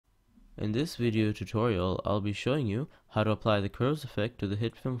In this video tutorial, I'll be showing you how to apply the curves effect to the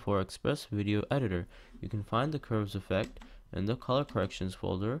Hitfilm 4 Express video editor. You can find the curves effect in the color corrections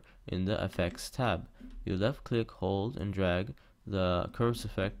folder in the effects tab. You left click, hold, and drag the curves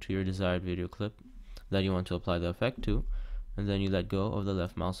effect to your desired video clip that you want to apply the effect to, and then you let go of the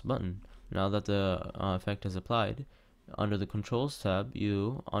left mouse button. Now that the effect is applied, under the controls tab,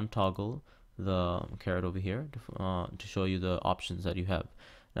 you untoggle the caret over here to show you the options that you have.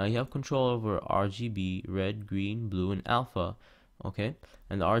 Now you have control over RGB, red, green, blue, and alpha, okay?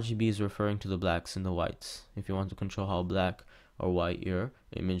 And the RGB is referring to the blacks and the whites, if you want to control how black or white your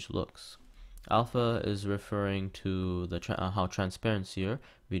image looks. Alpha is referring to the how transparent your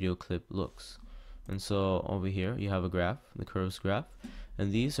video clip looks. And so over here you have a graph, the curves graph,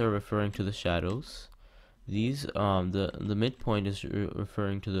 and these are referring to the shadows. These the midpoint is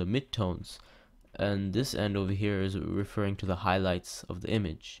referring to the midtones, and this end over here is referring to the highlights of the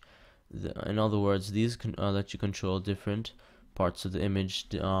image. In other words, these can let you control different parts of the image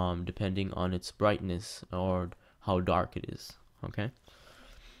depending on its brightness or how dark it is, okay?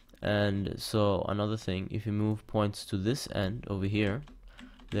 And so another thing, if you move points to this end over here,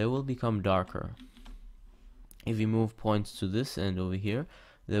 they will become darker. If you move points to this end over here,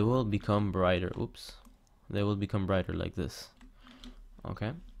 they will become brighter. Oops, they will become brighter like this,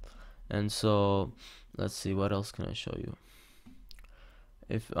 okay? And so let's see, what else can I show you?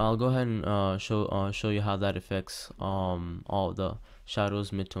 If I'll go ahead and show you how that affects all the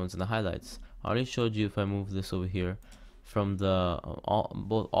shadows, midtones, and the highlights. I already showed you if I move this over here, from the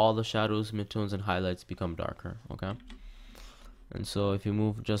all the shadows, midtones, and highlights become darker, okay? And so if you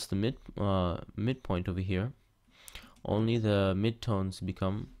move just the midpoint over here, only the midtones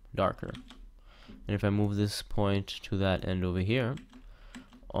become darker. And if I move this point to that end over here,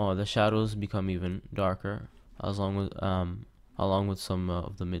 the shadows become even darker, along with some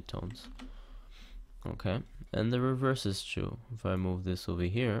of the midtones. Okay, and the reverse is true. If I move this over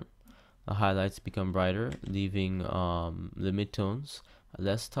here, the highlights become brighter, leaving the midtones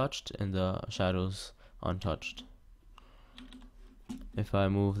less touched and the shadows untouched. If I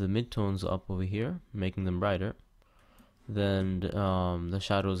move the midtones up over here, making them brighter, then the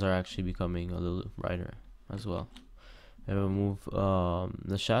shadows are actually becoming a little brighter as well. If I move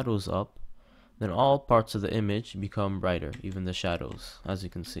the shadows up, then all parts of the image become brighter, even the shadows, as you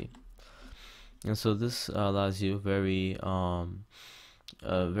can see. And so this allows you very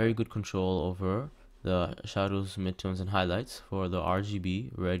good control over the shadows, midtones, and highlights for the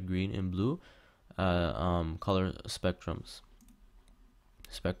RGB, red, green, and blue color spectrums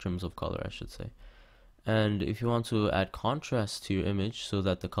of color, I should say. And if you want to add contrast to your image so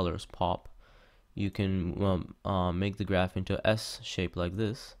that the colors pop, you can make the graph into a S shape like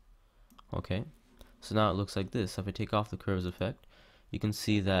this. Okay, so now it looks like this. If I take off the curves effect, you can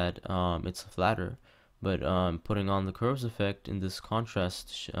see that it's flatter, but putting on the curves effect in this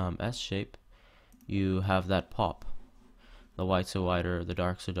contrast S shape, you have that pop. The whites are whiter, the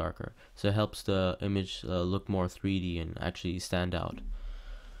darks are darker, so it helps the image look more 3D and actually stand out.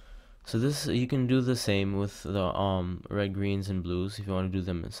 So this, you can do the same with the red, greens, and blues if you want to do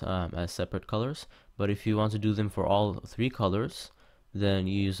them as separate colors. But if you want to do them for all three colors, then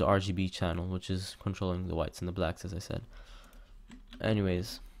you use the RGB channel, which is controlling the whites and the blacks, as I said.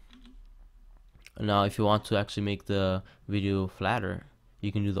 Anyways, now if you want to actually make the video flatter,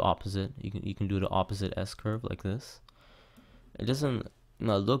 you can do the opposite. You can do the opposite S curve like this. It doesn't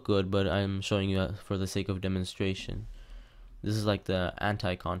look good, but I'm showing you for the sake of demonstration. This is like the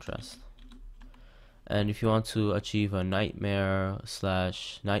anti-contrast. And if you want to achieve a nightmare /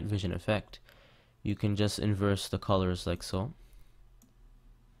 night vision effect, you can just inverse the colors like so.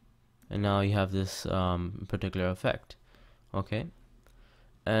 And now you have this particular effect. Okay.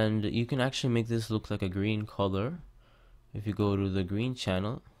 And you can actually make this look like a green color if you go to the green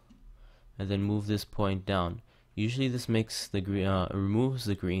channel and then move this point down. Usually this makes the removes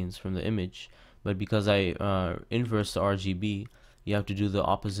the greens from the image, but because I inverse the RGB, you have to do the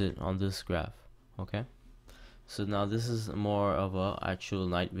opposite on this graph. Okay, so now this is more of a actual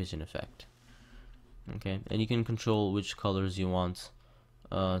night vision effect. Okay, and you can control which colors you want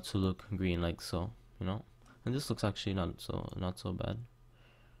to look green, like so, you know. And this looks actually not so bad.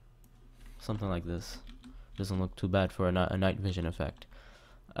 Something like this doesn't look too bad for a night vision effect.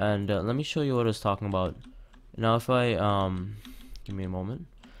 And let me show you what I was talking about. Now if I give me a moment.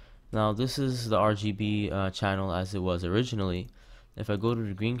 Now this is the RGB channel as it was originally. If I go to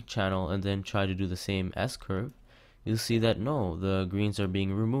the green channel and then try to do the same S curve, you'll see that no, the greens are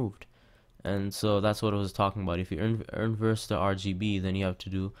being removed. And so that's what I was talking about. If you inverse the RGB, then you have to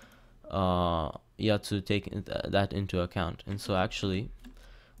do take that into account. And so actually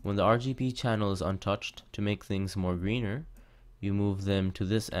When the RGB channel is untouched, to make things more greener, you move them to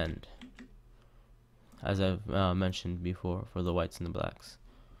this end, as I've mentioned before for the whites and the blacks.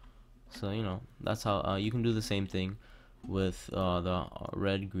 So you know, that's how you can do the same thing with the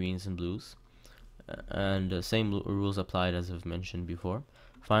red, greens, and blues, and same rules applied as I've mentioned before.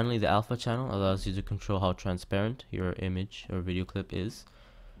 Finally, the alpha channel allows you to control how transparent your image or video clip is.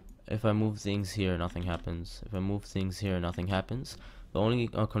 If I move things here, nothing happens. If I move things here, nothing happens. The only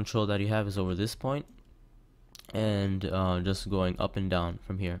control that you have is over this point, and just going up and down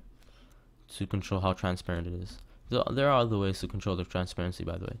from here to control how transparent it is. There are other ways to control the transparency,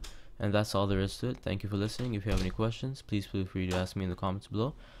 by the way. And that's all there is to it. Thank you for listening. If you have any questions, please feel free to ask me in the comments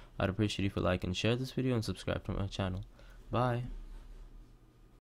below. I'd appreciate if you like and share this video and subscribe to my channel. Bye.